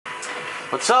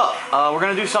What's up? We're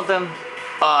gonna do something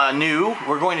new.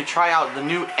 We're going to try out the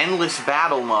new Endless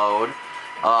Battle mode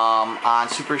on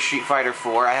Super Street Fighter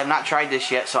 4. I have not tried this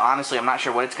yet, so honestly I'm not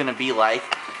sure what it's gonna be like,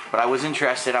 but I was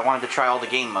interested. I wanted to try all the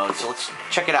game modes, so let's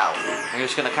check it out. I'm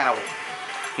just gonna kind of,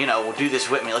 you know, we'll do this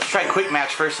with me. Let's try quick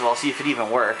match first of all, see if it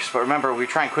even works. But remember, we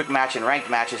were trying quick match and ranked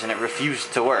matches and it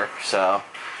refused to work, so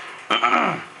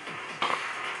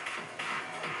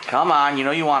come on, you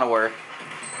know you want to work.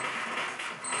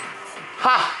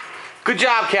 Ha! Good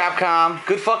job, Capcom.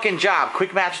 Good fucking job.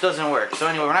 Quick match doesn't work. So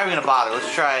anyway, we're not even gonna bother.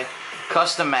 Let's try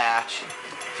custom match.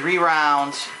 3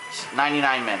 rounds,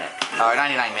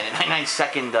 99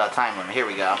 second time limit. Here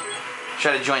we go.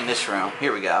 Try to join this room.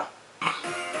 Here we go.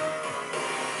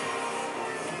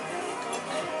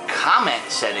 Comment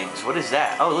settings. What is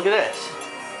that? Oh, look at this.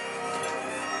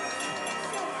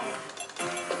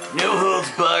 No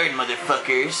holds barred,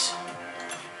 motherfuckers.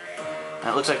 And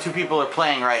it looks like 2 people are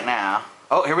playing right now.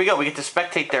 Oh, here we go. We get to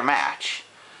spectate their match.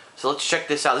 So let's check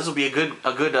this out. This will be a good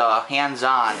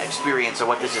hands-on experience of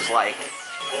what this is like.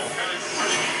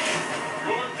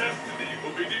 Your destiny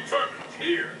will be determined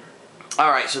here.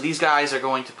 Alright, so these guys are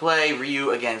going to play Ryu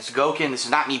against Gouken. This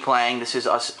is not me playing. This is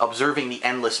us observing the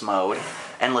Endless mode.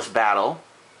 Endless Battle.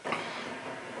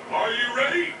 Are you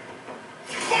ready?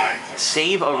 Fight!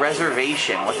 Save a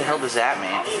reservation. What the hell does that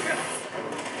mean?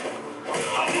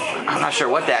 I'm not sure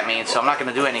what that means, so I'm not going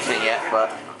to do anything yet,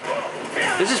 but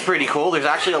this is pretty cool. There's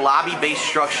actually a lobby-based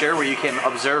structure where you can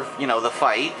observe, you know, the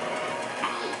fight.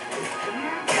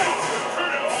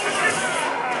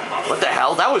 What the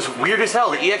hell? That was weird as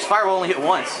hell. The EX Fireball only hit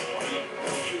once.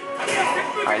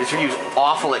 Alright, this Ryu's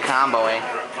awful at comboing.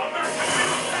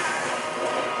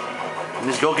 And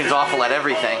this Gouken's awful at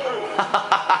everything.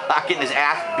 Getting his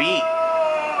ass beat.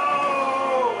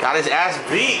 Got his ass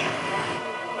beat.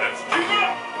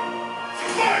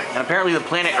 And apparently the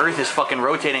planet Earth is fucking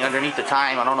rotating underneath the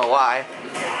time. I don't know why.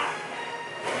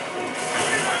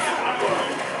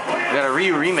 We got a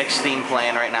Ryu remix theme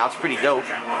playing right now. It's pretty dope.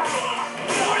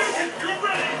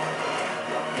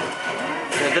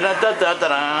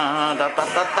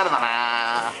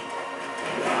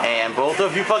 And both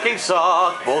of you fucking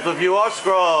suck. Both of you are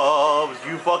scrubs.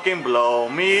 You fucking blow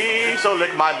me, so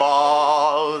lick my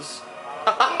balls.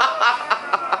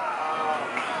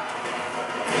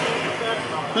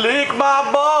 Lick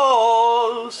my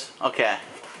balls. Okay,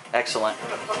 excellent.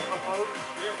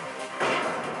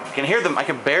 I can hear them. I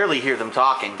can barely hear them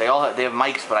talking. They have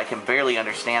mics, but I can barely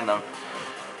understand them.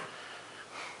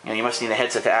 And you must need a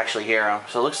headset to actually hear them.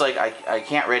 So it looks like I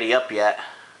can't ready up yet.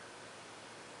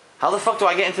 How the fuck do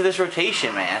I get into this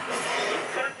rotation, man?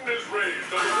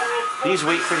 Please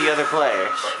wait for the other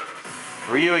players.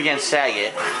 Ryu against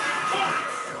Sagat.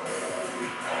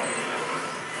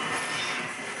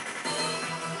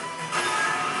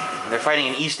 They're fighting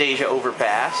in East Asia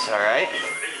overpass, alright.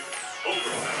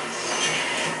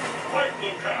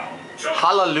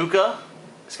 Halaluka.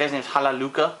 This guy's name's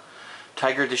Halaluka.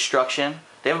 Tiger Destruction.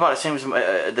 They have about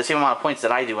the same amount of points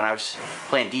that I do when I was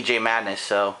playing DJ Madness,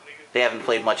 so they haven't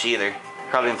played much either.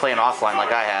 Probably been playing offline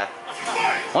like I have.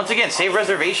 Once again, save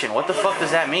reservation. What the fuck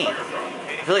does that mean?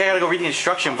 I feel like I gotta go read the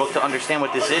instruction book to understand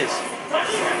what this is.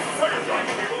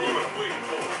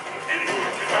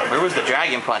 Where was the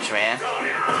Dragon Punch, man?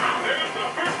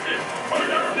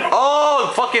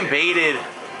 Oh, fucking baited.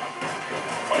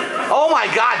 Oh my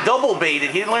god, double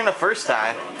baited. He didn't learn the first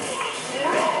time.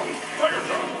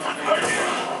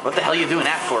 What the hell are you doing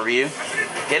that for, Ryu?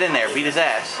 Get in there, beat his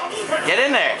ass. Get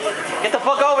in there. Get the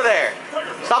fuck over there.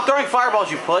 Stop throwing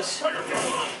fireballs, you puss.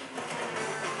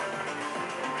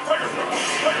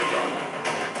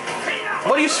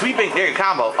 What are you sweeping? There, your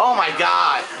combo. Oh my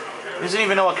god. He doesn't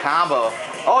even know a combo.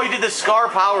 Oh, he did the Scar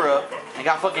power-up and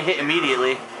got fucking hit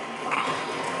immediately.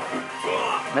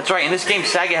 That's right, in this game,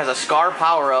 Sagat has a Scar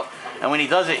power-up, and when he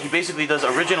does it, he basically does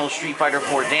original Street Fighter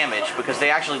 4 damage, because they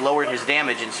actually lowered his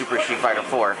damage in Super Street Fighter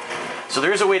 4. So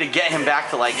there is a way to get him back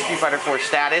to like Street Fighter 4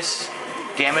 status,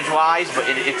 damage-wise, but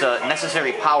it's a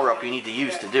necessary power-up you need to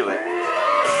use to do it.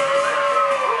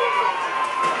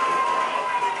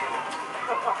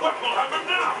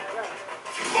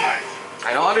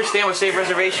 I don't understand what save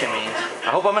reservation means. I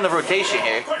hope I'm in the rotation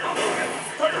here.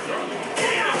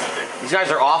 These guys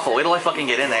are awful. Wait till I fucking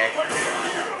get in there.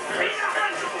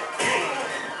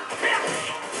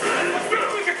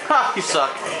 Ha, you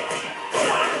suck.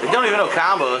 They don't even know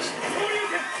combos.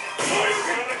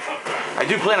 I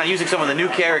do plan on using some of the new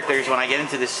characters when I get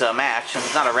into this match, since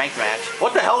it's not a ranked match.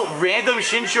 What the hell? Random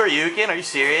Shin Shoryuken? Are you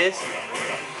serious?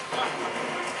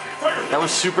 That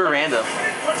was super random.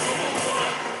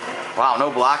 Wow, no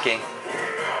blocking.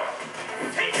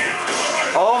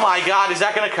 Oh my god, is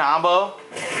that gonna combo?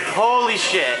 Holy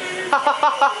shit.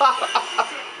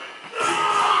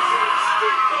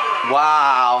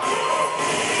 Wow.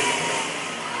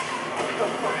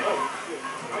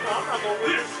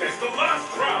 This is the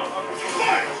last round.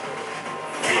 Fight!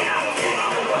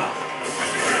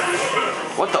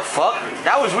 What the fuck?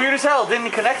 That was weird as hell. It didn't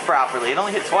connect properly. It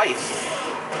only hit twice.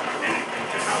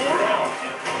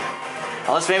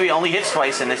 Unless maybe it only hits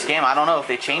twice in this game. I don't know if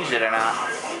they changed it or not.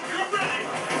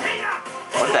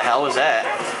 What the hell was that?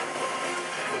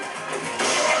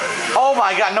 Oh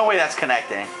my god, no way that's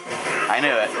connecting. I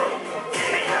knew it.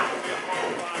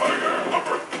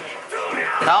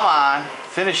 Come on.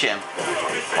 Finish him.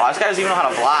 Wow, this guy doesn't even know how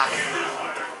to block.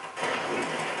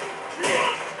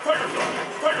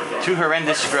 Two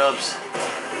horrendous scrubs.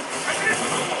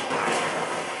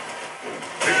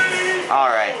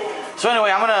 Alright. So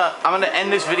anyway, I'm gonna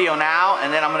end this video now,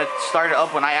 and then I'm gonna start it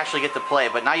up when I actually get to play.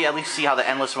 But now you at least see how the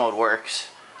endless mode works.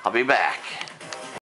 I'll be back.